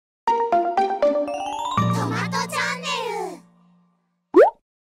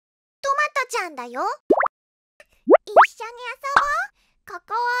ゃんだよ。一緒に遊ぼう。こ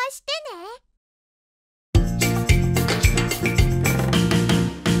こを押してね。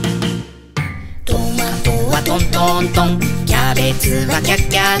トマトはトントントン、キャベツはキャッ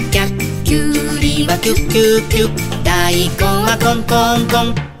キャッキャッ、キュウリはキュッキュッキュッ、大根はコンコンコ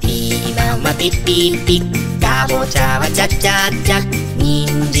ン、ピーマンはピッピッピッ、かぼちゃはチャッチャッチャッ、人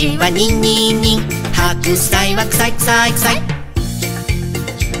参はニンニンニン、白菜はクサイクサイクサイ。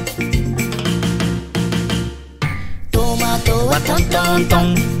トマトはトントント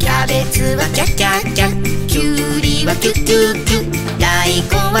ン、キャベツはキャッキャッキャッ、キュウリはキュッキュッキュッ、大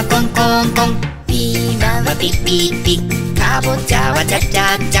根はコンコンコン、ピーマンはピッピッピッ、かぼちゃはチャッチ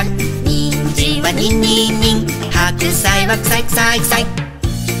ャッチャッ、人参はニンニンニン、白菜はクサイクサイクサイ。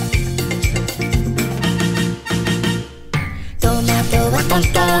トマトはトン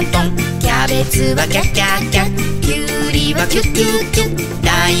トントン、キャベツはキャッキャッキャッ、キュウリはキュッキュッキュッ、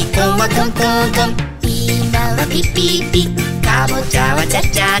大根はコンコンコン、ピーマンはピッピッピッ、かぼちゃはチャ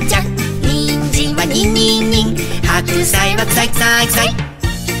ッチャッチャッ、人参はニンニンニン、白菜はクサイクサイクサイ。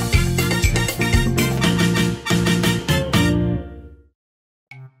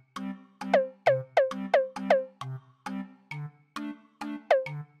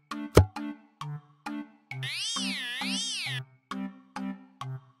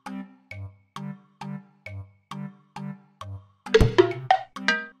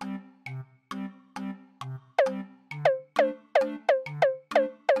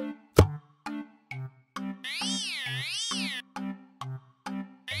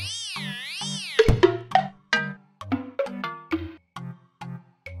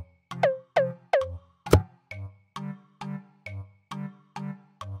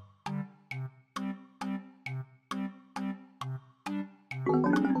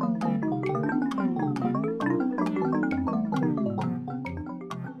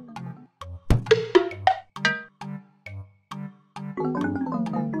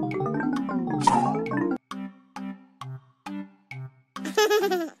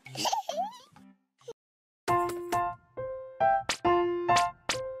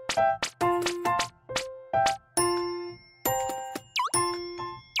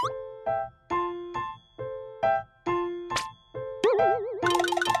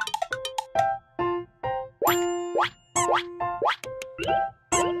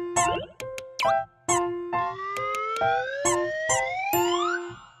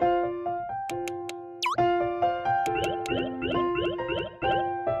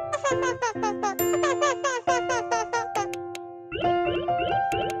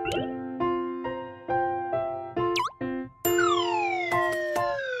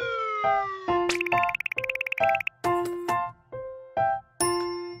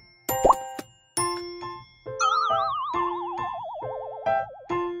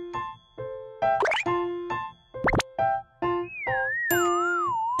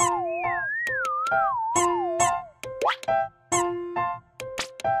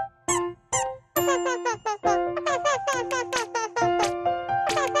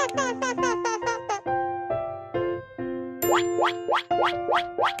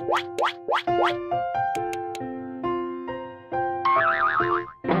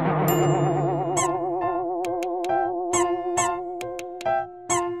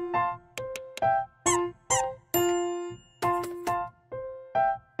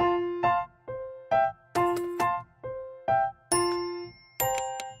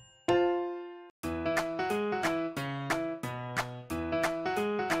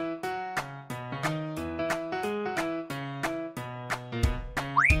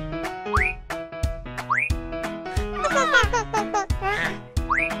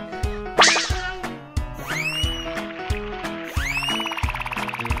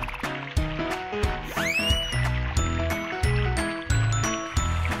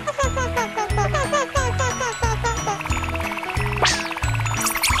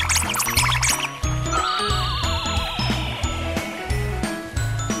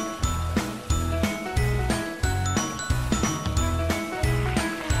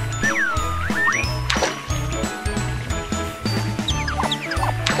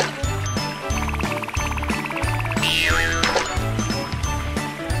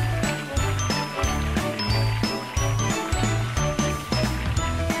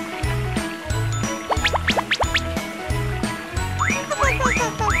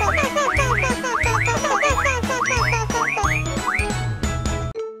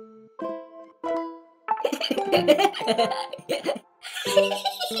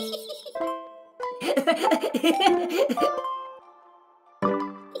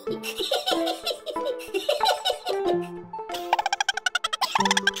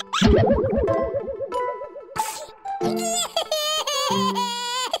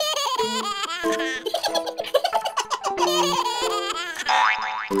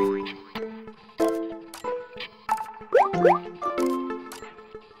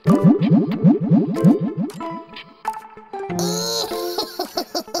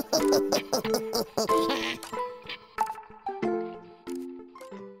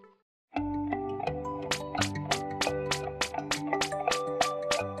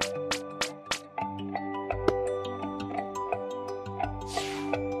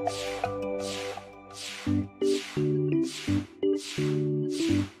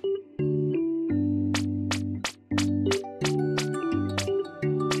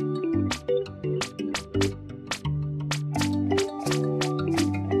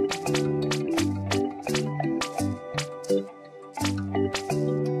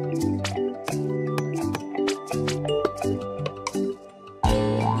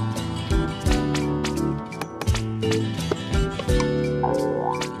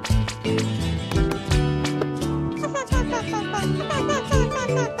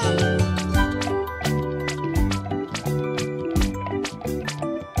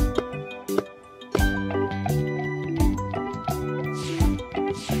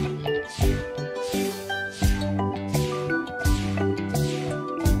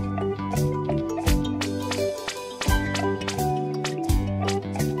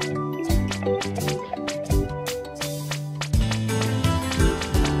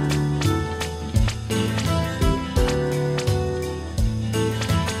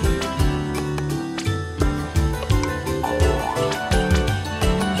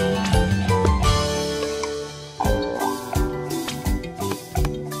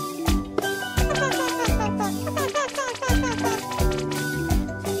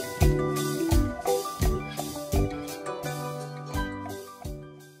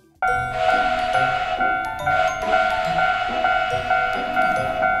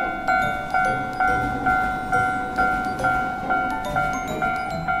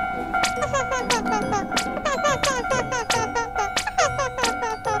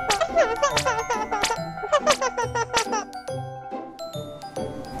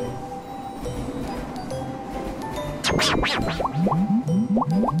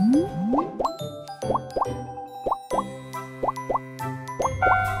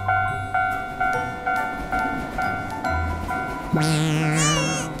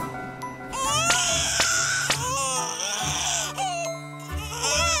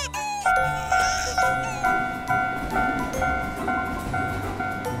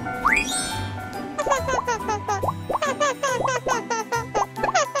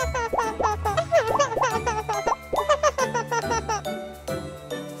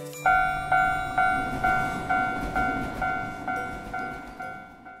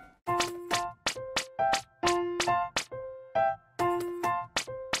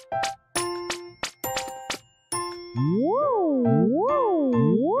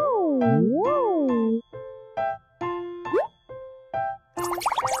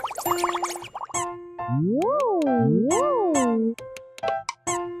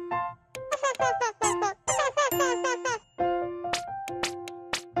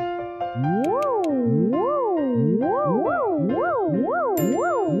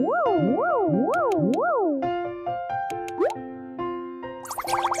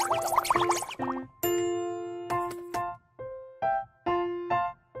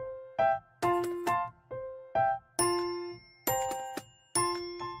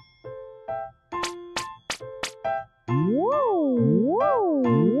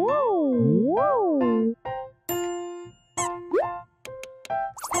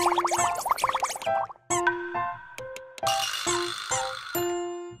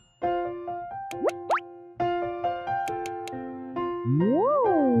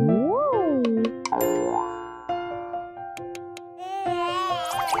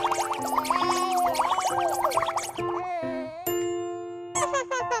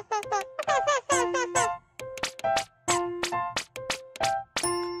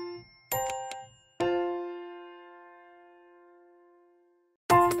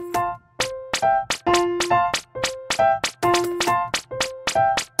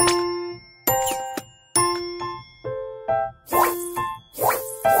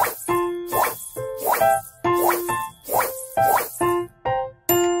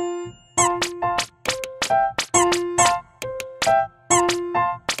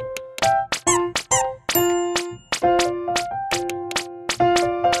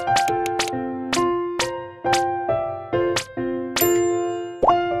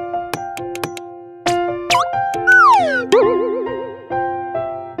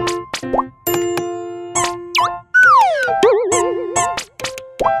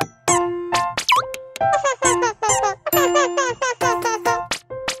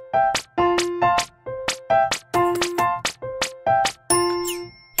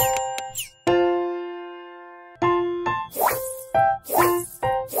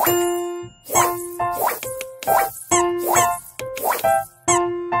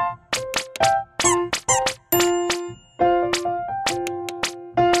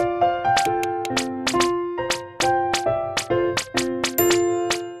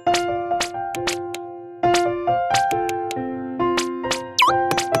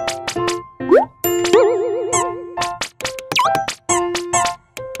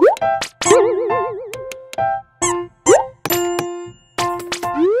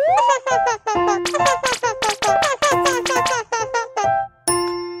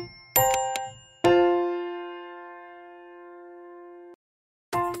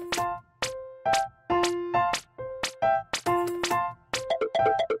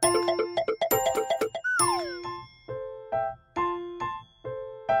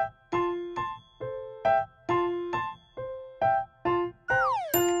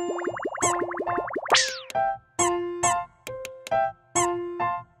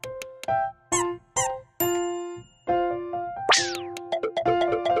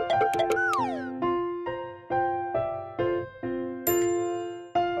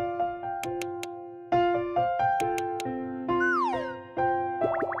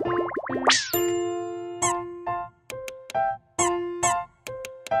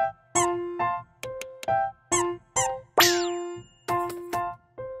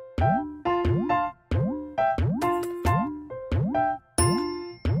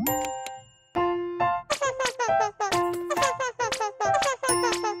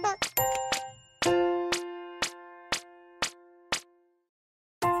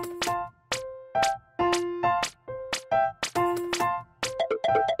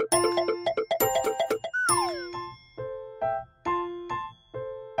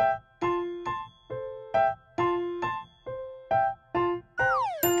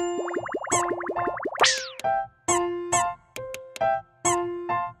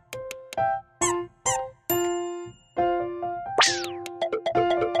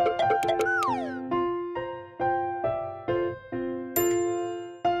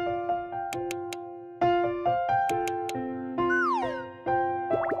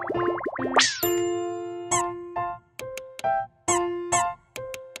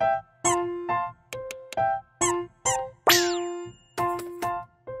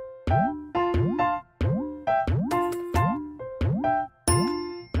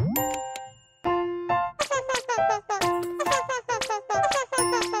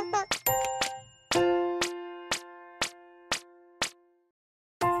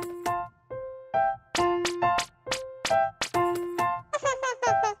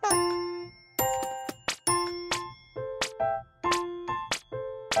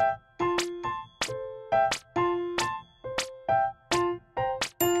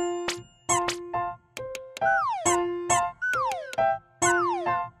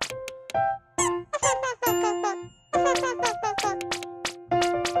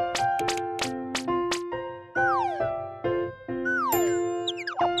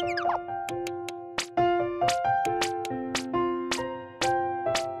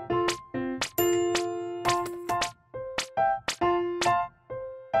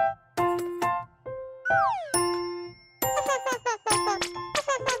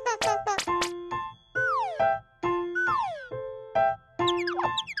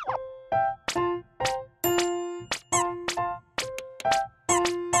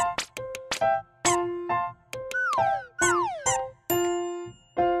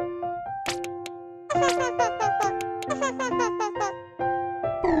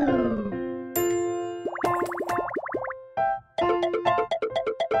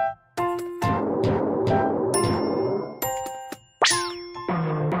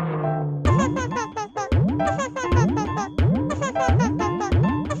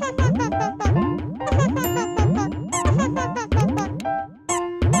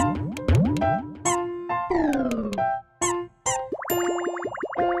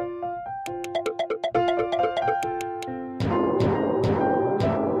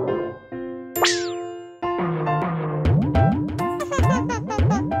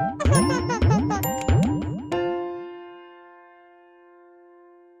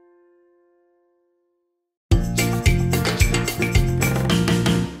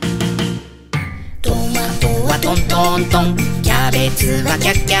トン。キャベツはキ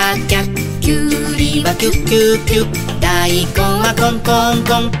ャッキャッキャッ、きゅうりはキュッキュッキュッ、大根はコンコン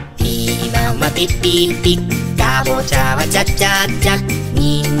コン、ピーマンはピッピッピッ、かぼちゃはチャッチャッチャッ、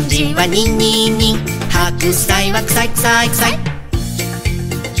にんじんはニンニンニン、白菜はクサイクサイクサイ。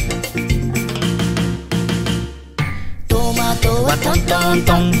トマトはトントン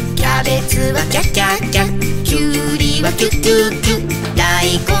トン。キャベツはキャッキャッキャッ、きゅうりはキュッキュッキュッ、大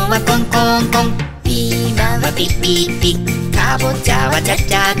根はコンコンコン、ピーマンはピッピッピッ、かぼちゃはチャッ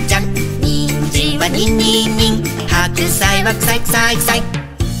チャッチャッ、にんじんはニンニンニン、白菜はクサイクサイクサイ。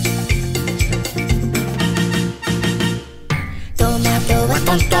トマトは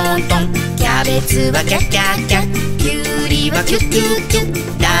トントントン。キャベツはキャッキャッキャッ、きゅうりはキュッキュッキュ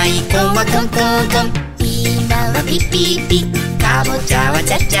ッ、大根はコンコンコン、ピーマンはピッピッピッ、かぼちゃは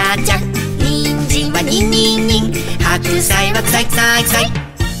チャッチャッチャッ、にんじんはニンニンニン、白菜はクサイクサイクサイ。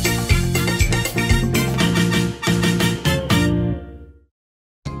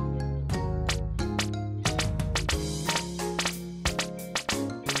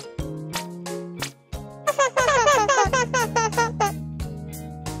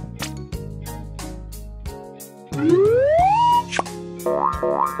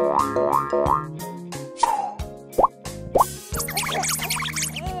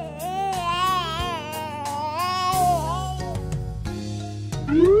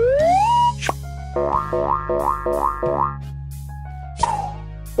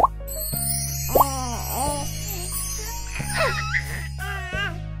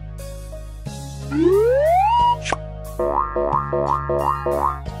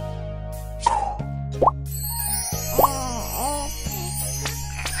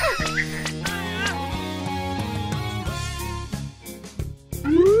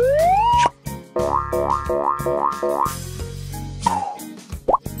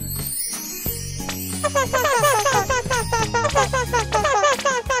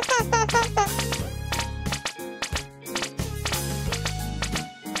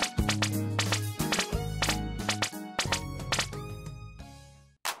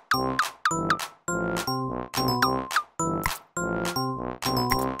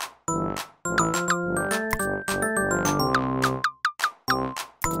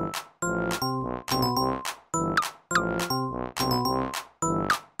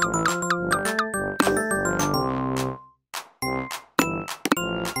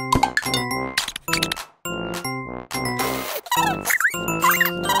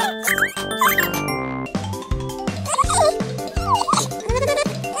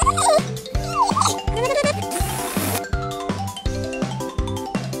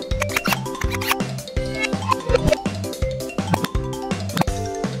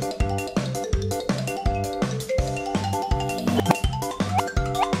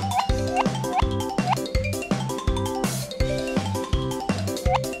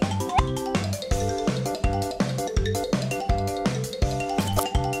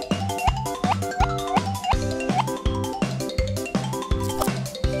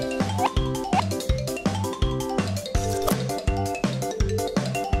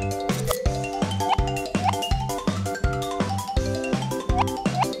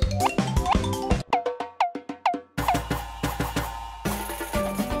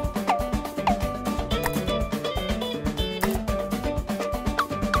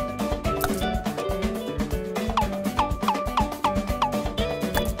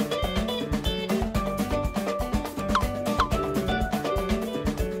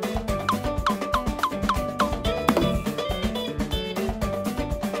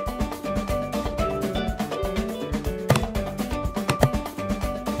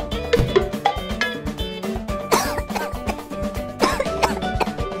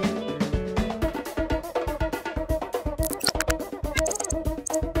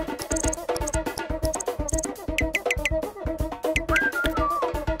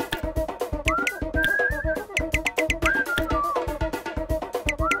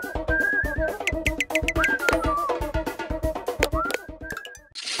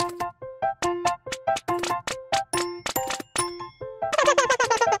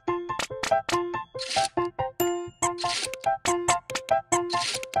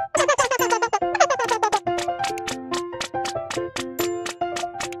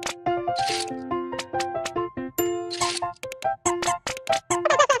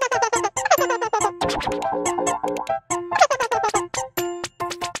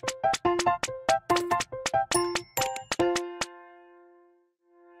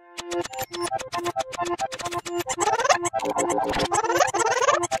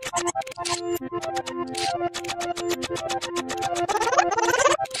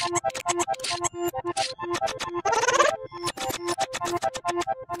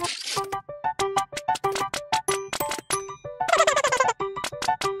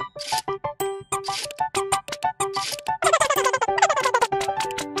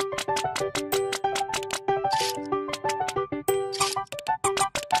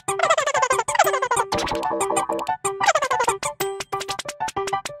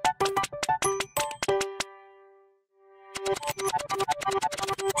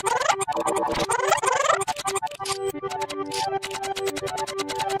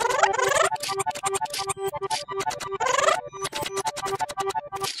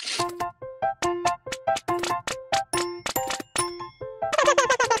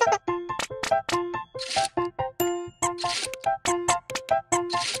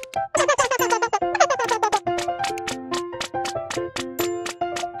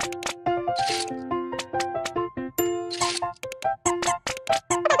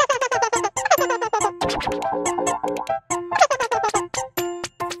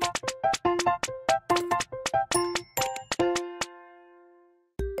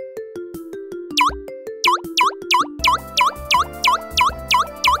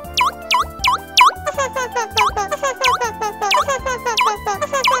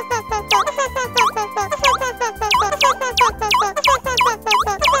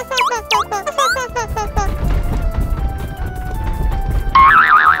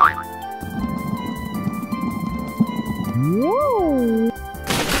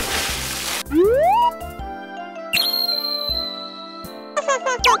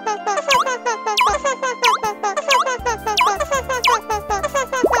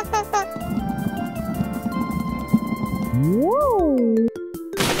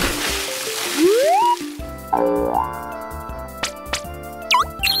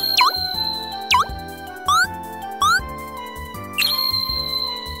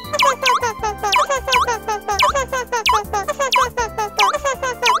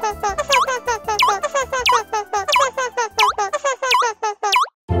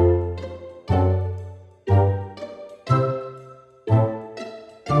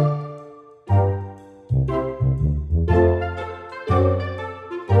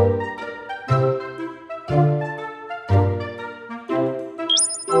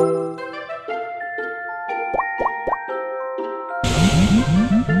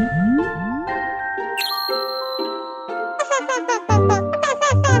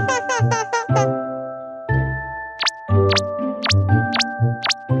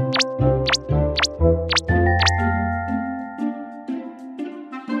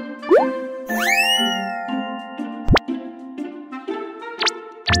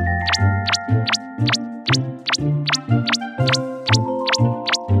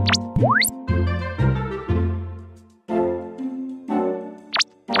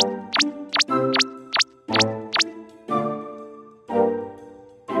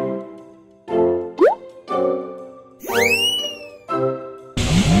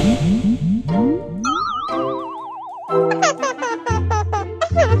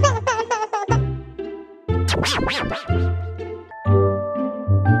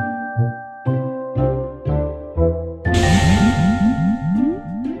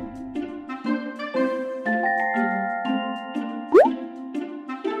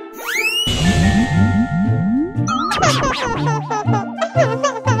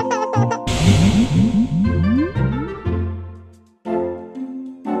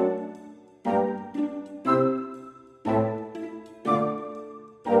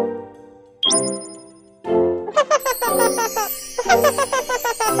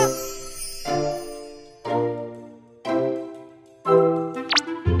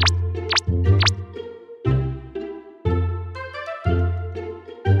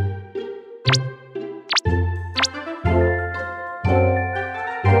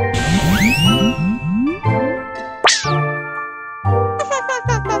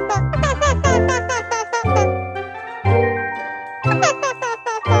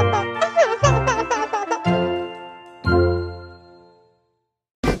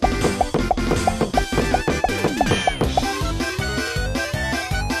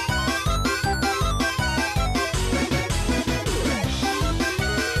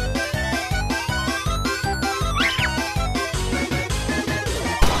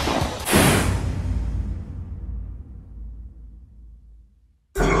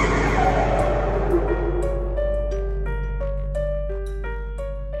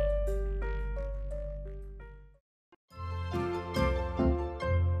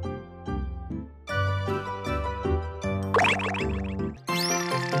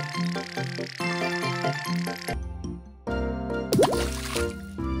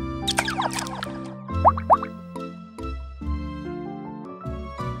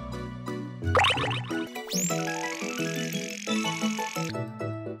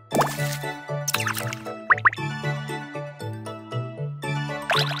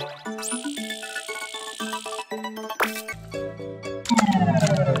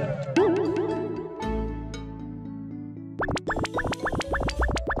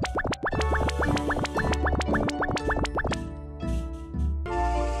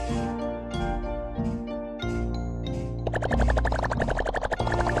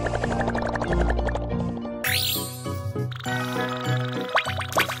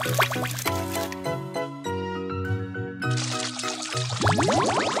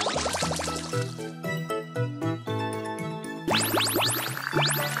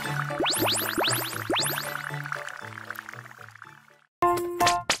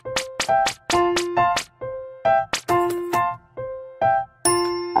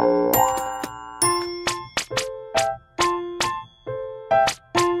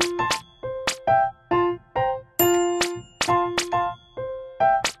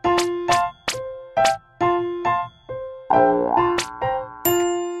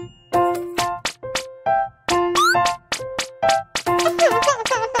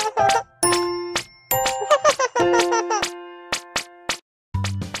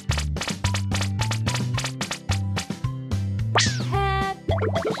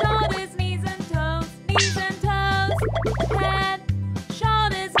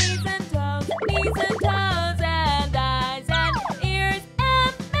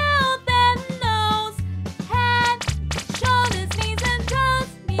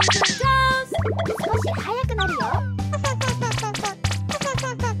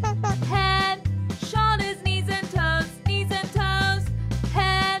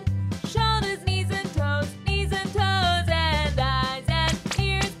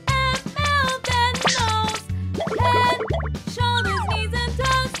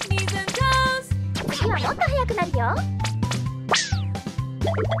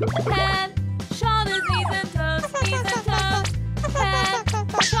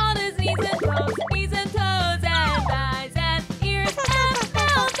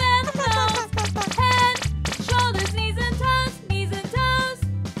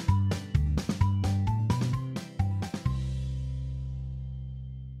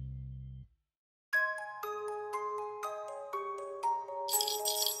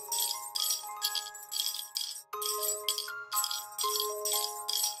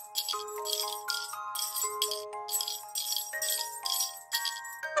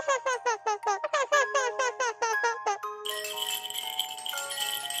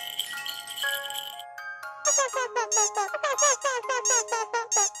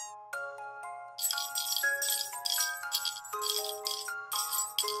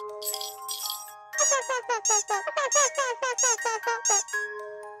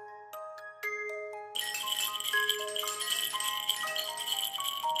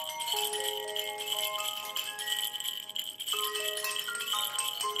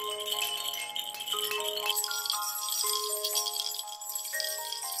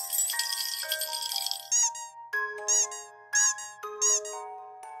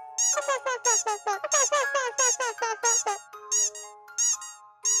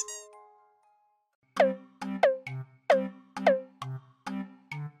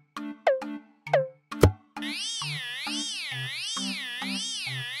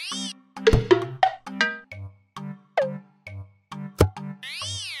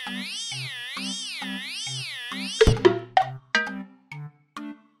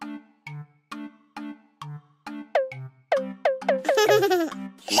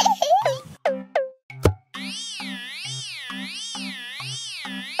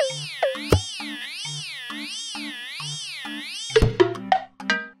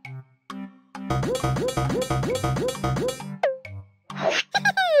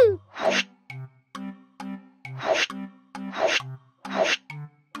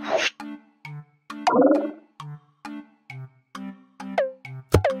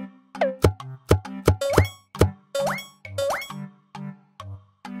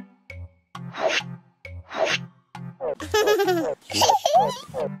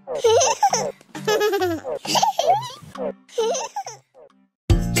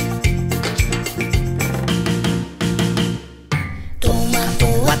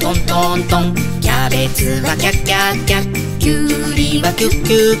トントントン、キャベツはキャッキャッキャッ、キュウリはキュッ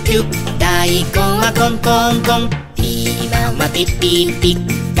キュッキュッ、大根はコンコンコン、ピーマンはピッピッピ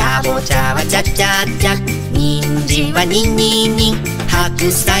ッ、かぼちゃはチャッチャッチャッ、人参はニンニンニン、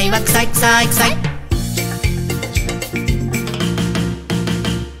白菜はクサイクサイクサイ。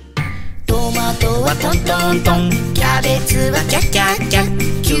トマトはトントントン、キャベツはキャッキャッキャ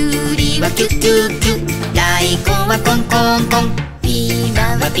ッ、キュウリはキュッキュッキュッ、大根はコンコンコン、ピー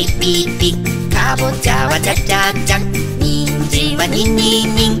マンはピッピッピッ、かぼちゃはチャチャチャ、人参はニンニ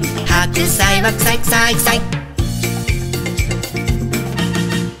ンニン、白菜はクサイクサイクサイ。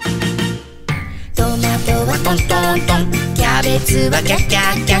トマトはトントントン、キャベツはキャキ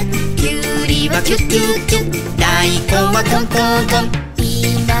ャキャ、きゅうりはキュキュキュ、大根はコンコンコン、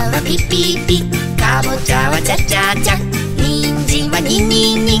ピーマンはピッピッピッ、かぼちゃはチャチャチャ、人参はニン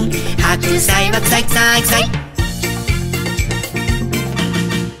ニンニン、白菜はクサイクサイクサイ。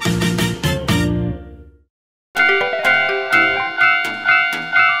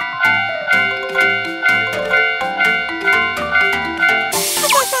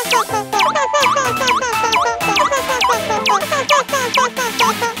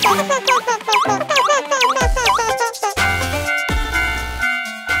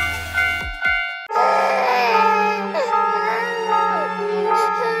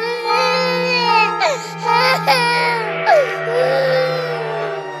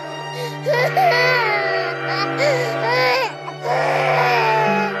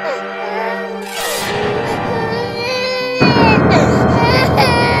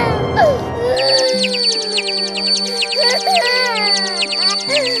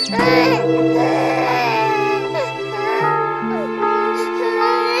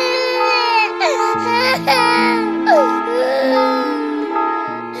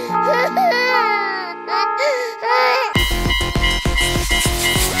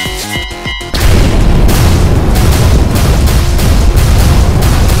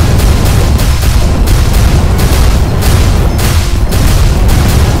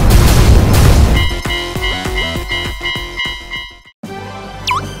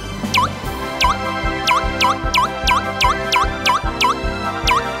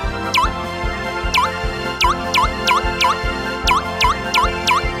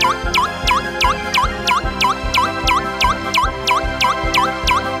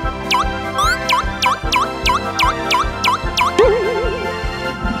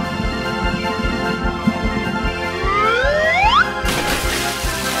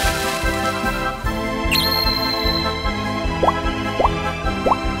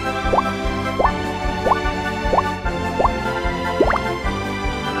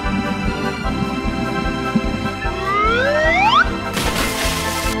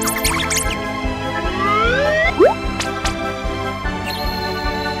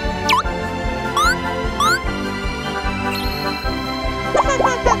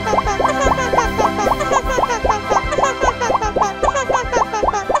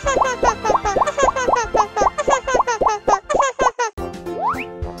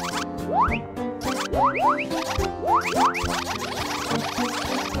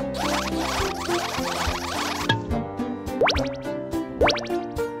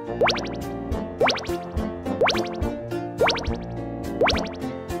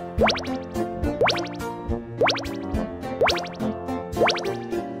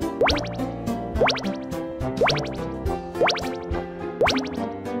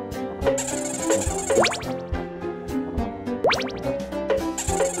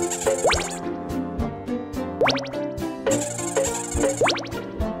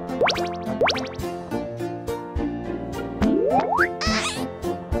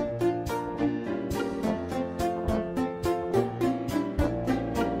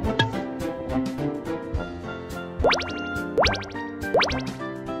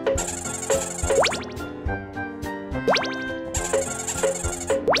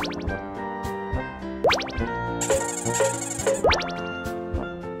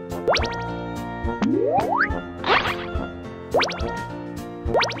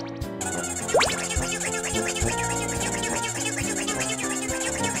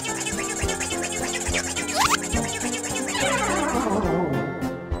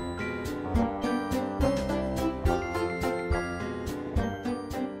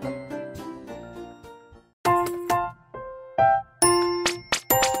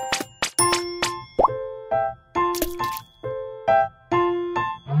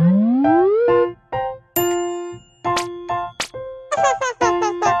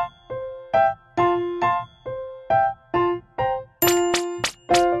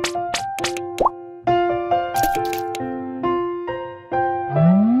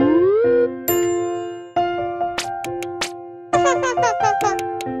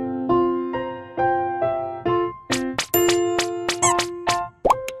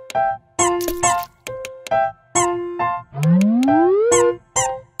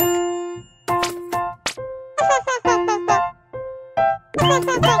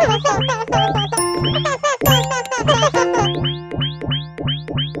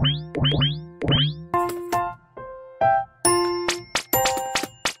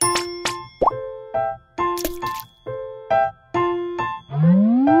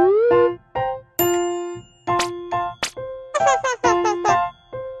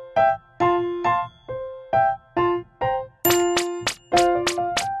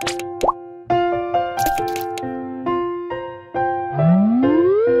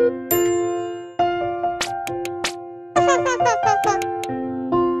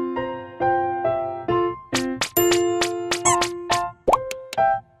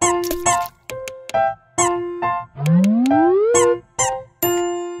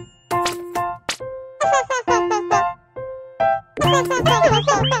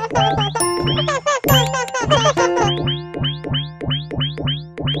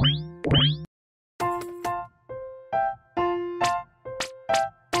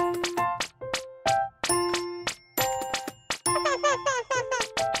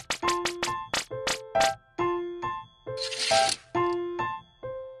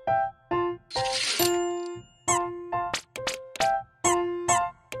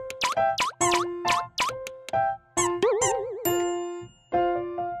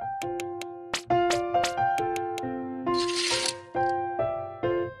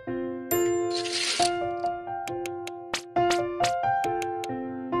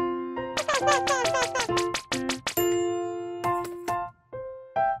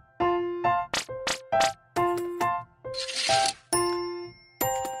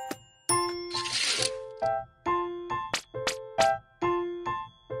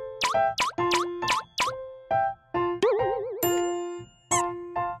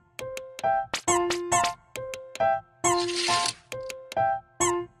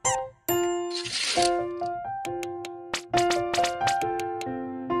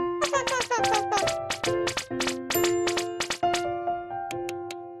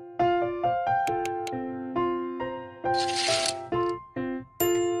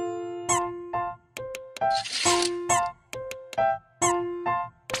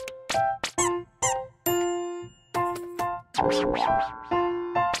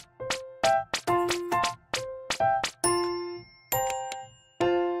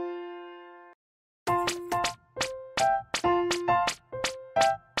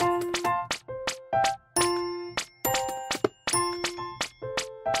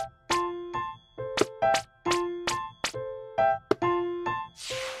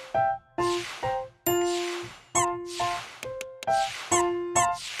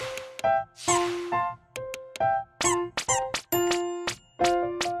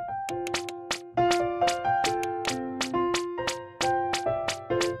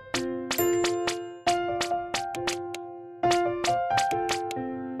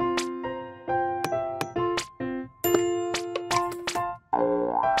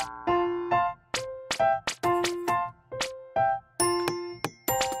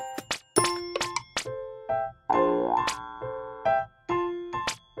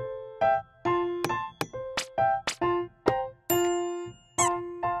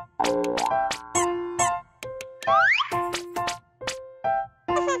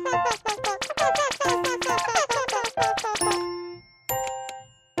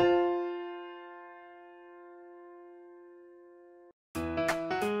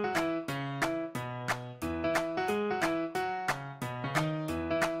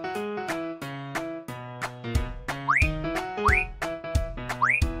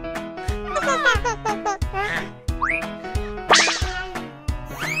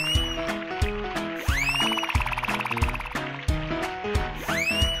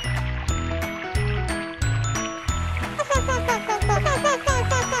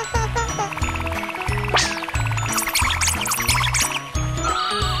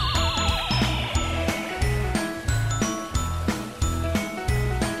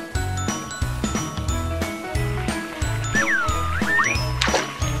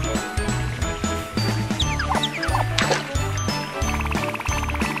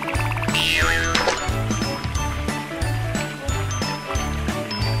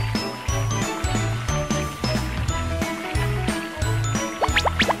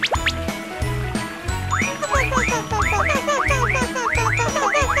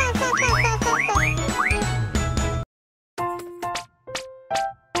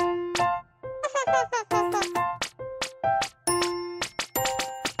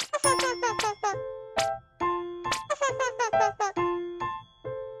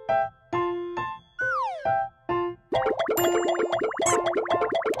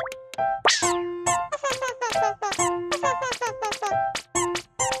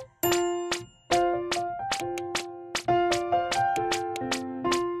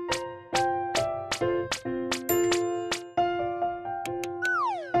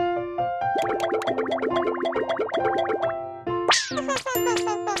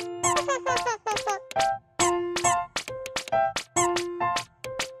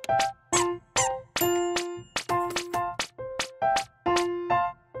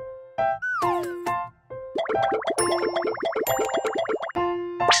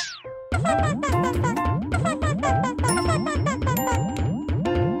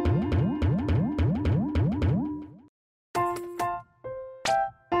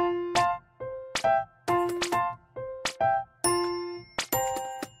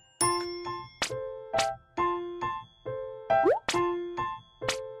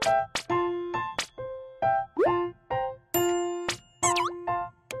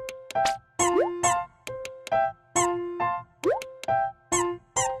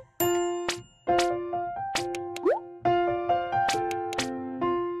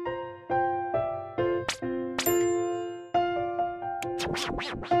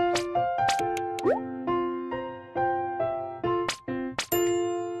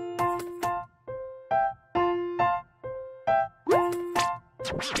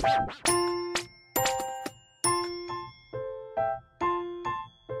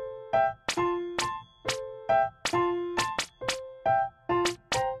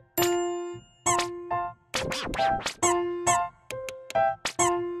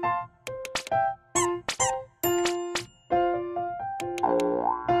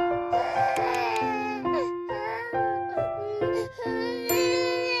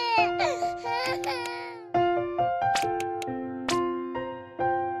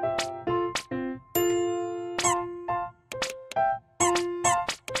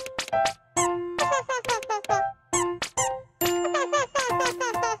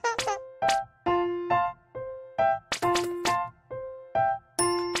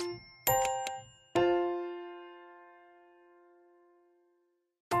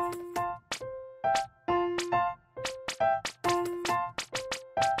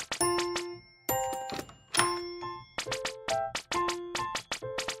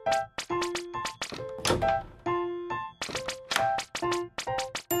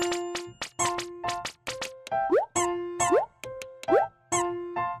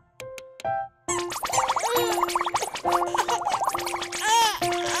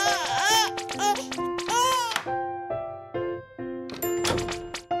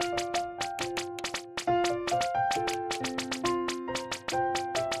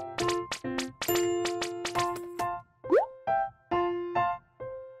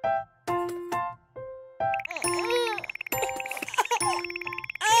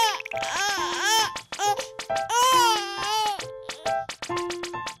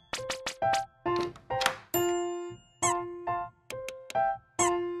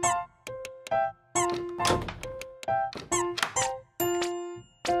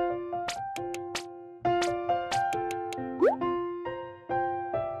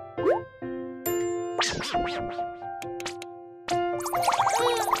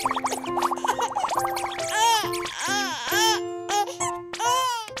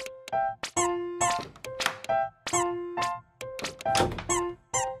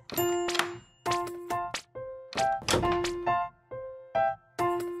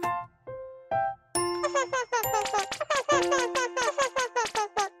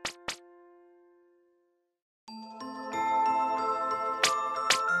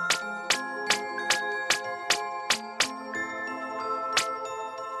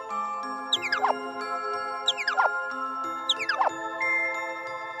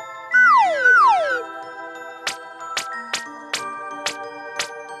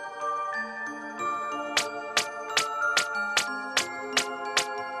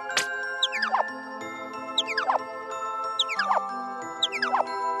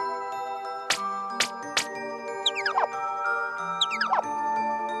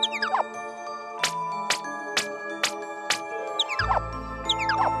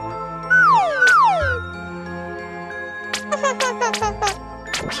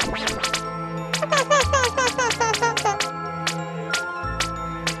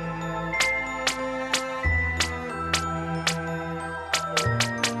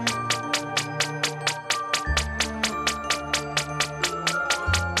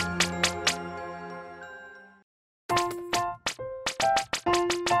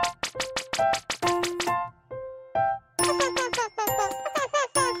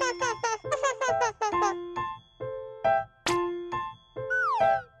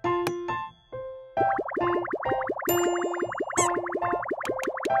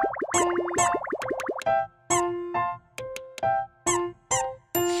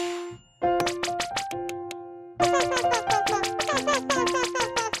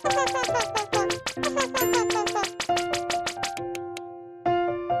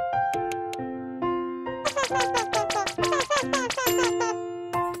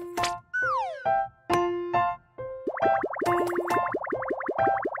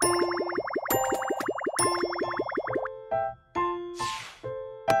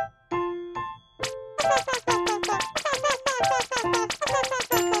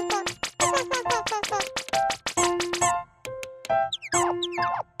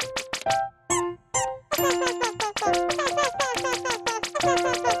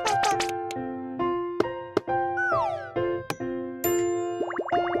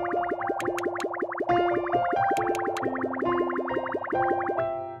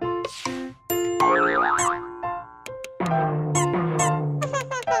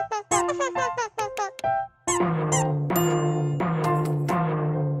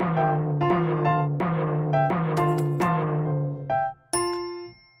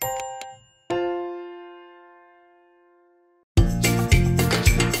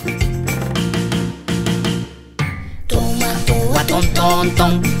トント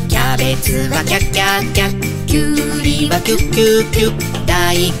ン、キャベツはキャッキャッキャッ、きゅうりはキュッキュッキュッ、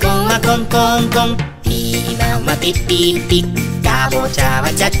大根はコンコンコン、ピーマンはピッピッピッ、かぼちゃは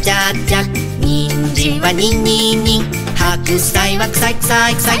チャッチャッチャッ、人参はニンニンニン、白菜はクサイク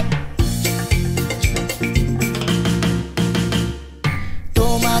サイクサイ、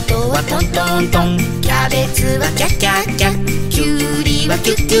トマトはトントントン、キャベツはキャッキャッキャッ、きゅうりは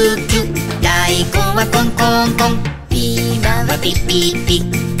キュッキュッキュッ、大根はコンコンコン、ピーマンはピッピッピ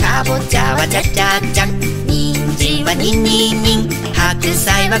ッ、かぼちゃはチャッチャッチャッ、人参はニンニンニン、白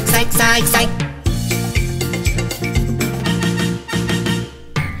菜はクサイクサイクサイ、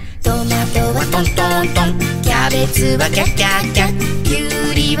トマトはトントントン、キャベツはキャッキャッキャッ、き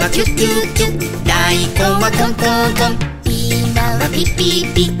ゅうりはキュッキュッキュッ、大根はコンコンコン、ピーマンはピッピ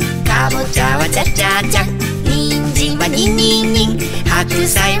ッピッ、かぼちゃはチャッチャッチャッ、人参はニンニンニン、白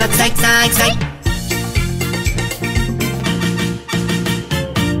菜はクサイクサイクサイ。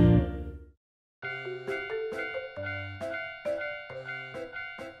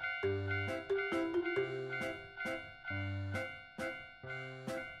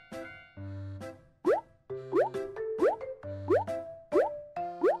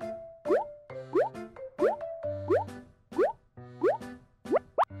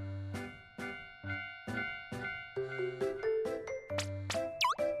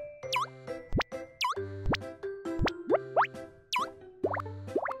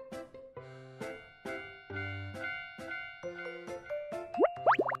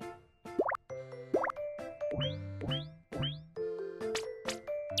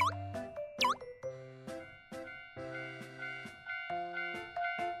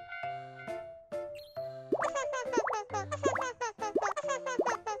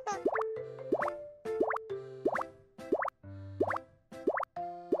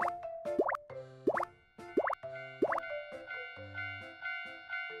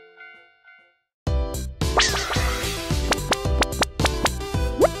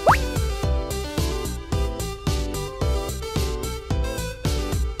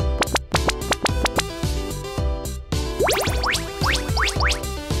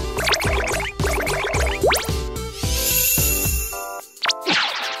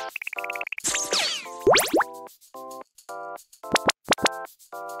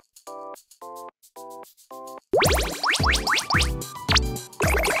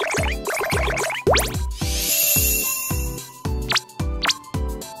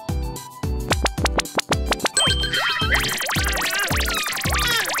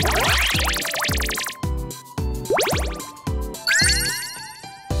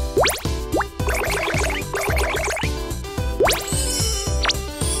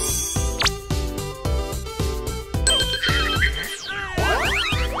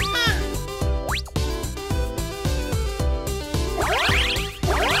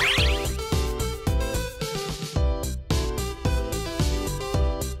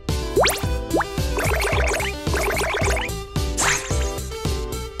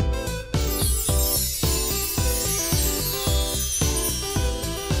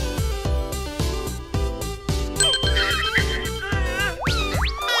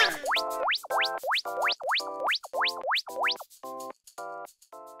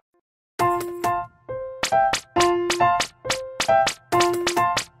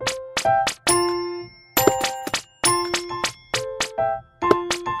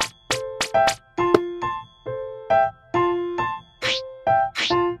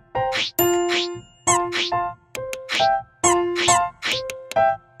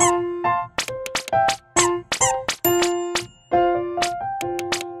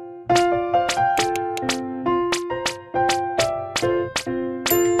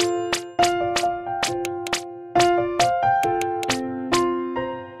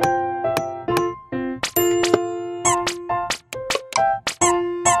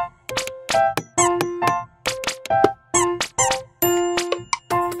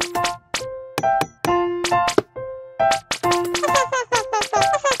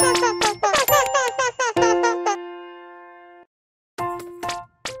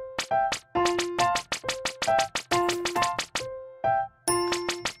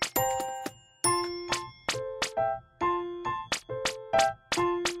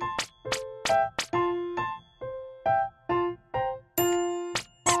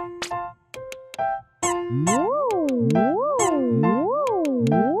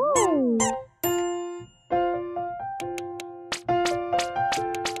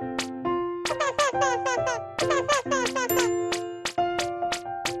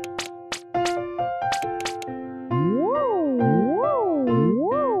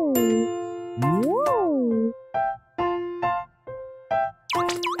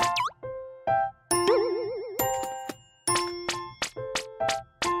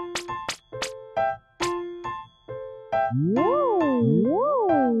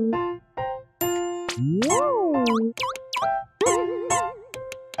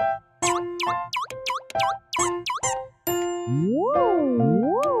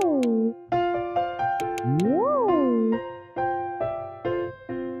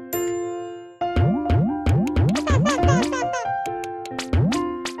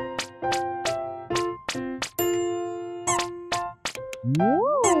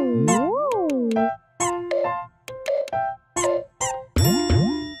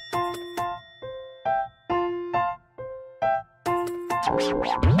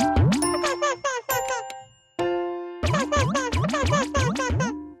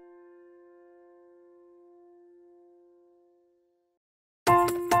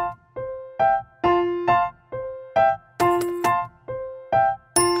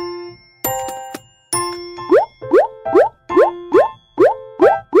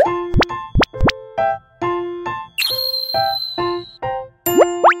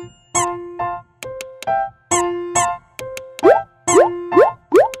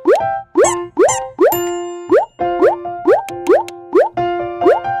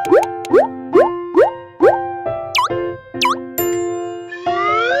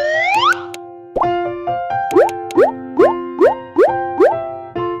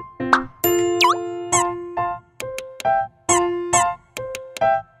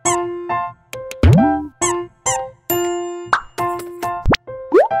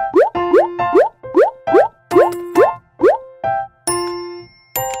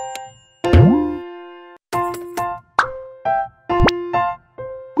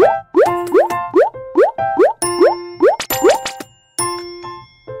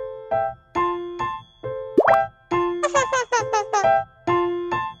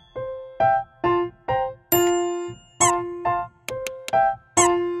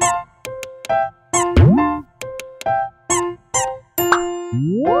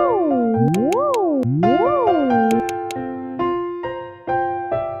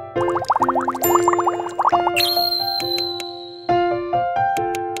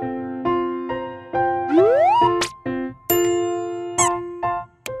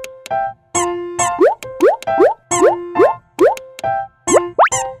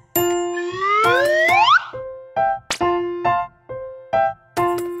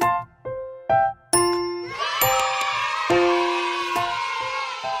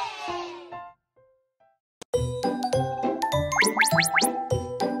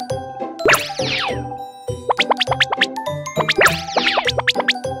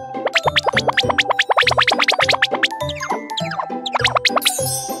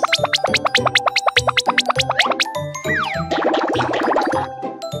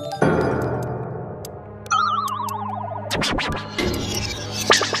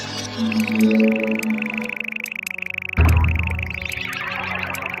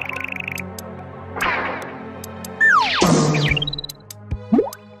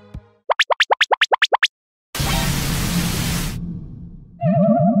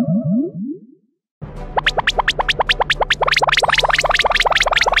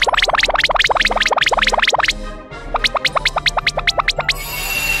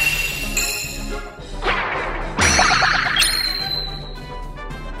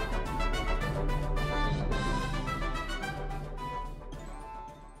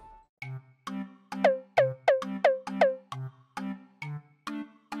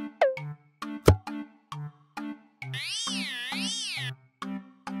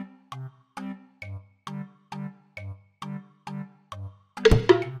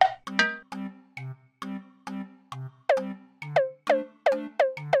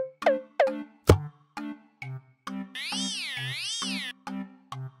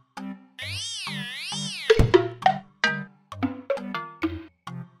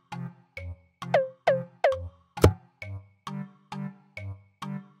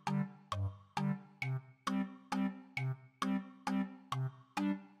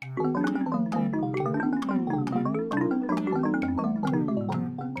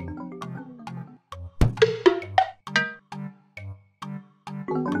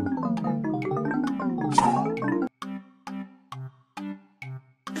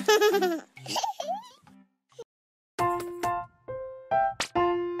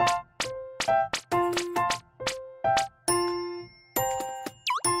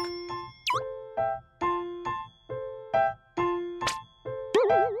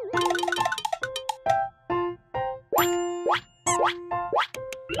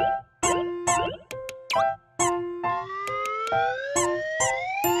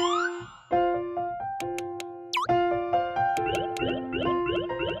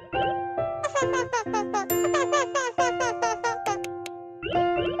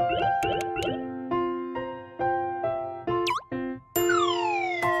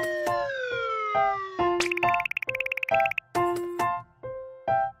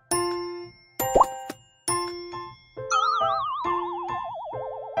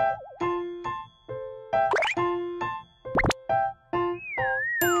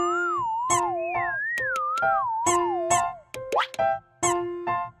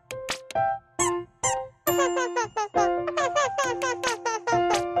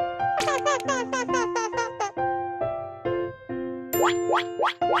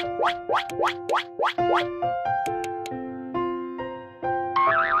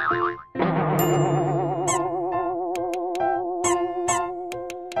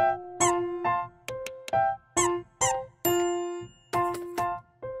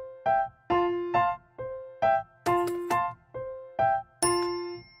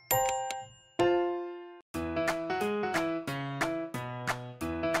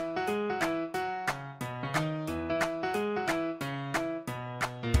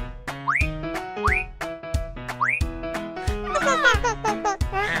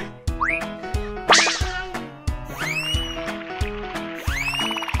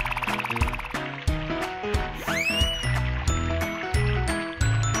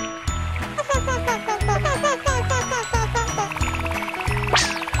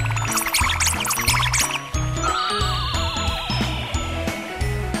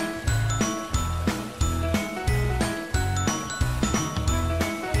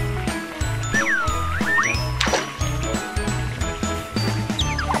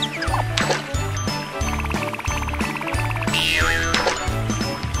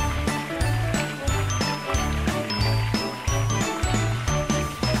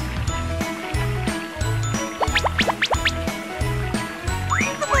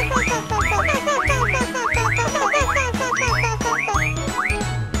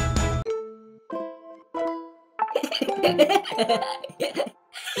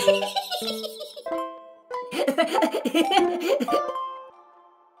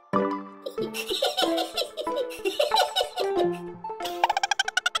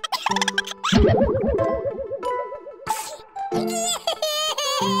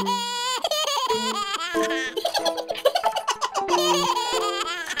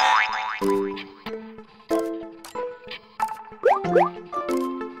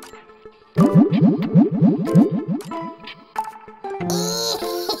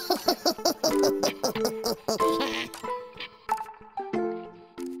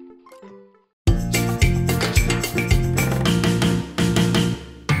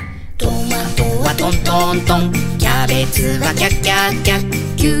トントントン、キャベツはキャッキャッキャ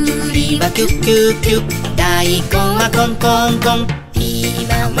ッ、キュウリはキュッキュッキュッ、大根はコンコンコン、ピー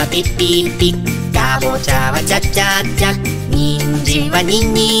マンはピッピッピッ、かぼちゃはチャッチャッチャッ、人参はニ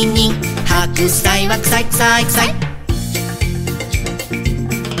ンニンニン、白菜はクサイクサイクサイ。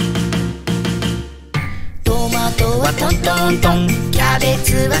トマトはトントントン、キャベ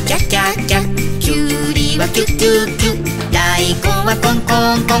ツはキャッキャッキャッ、キュウリはキュッキュッキュッ、大根はコンコ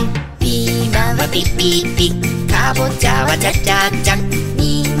ンコン、ピーマンはピッピッピッ、かぼちゃはチャッチャッチャッ、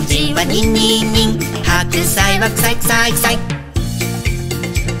人参はニンニンニン、白菜はクサイクサイクサイ。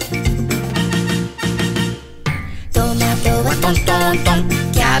トマトはトントントン、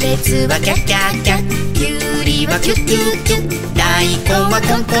キャベツはキャッキャッキャッ、キュウリはキュッキュッキュッ、大根は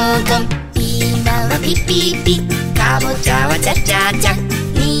コンコンコン、ピーマンはピッピッピッ、かぼちゃはチャッチャッチャッ、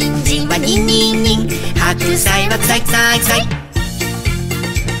人参はニンニンニン、白菜はクサイクサイクサイ。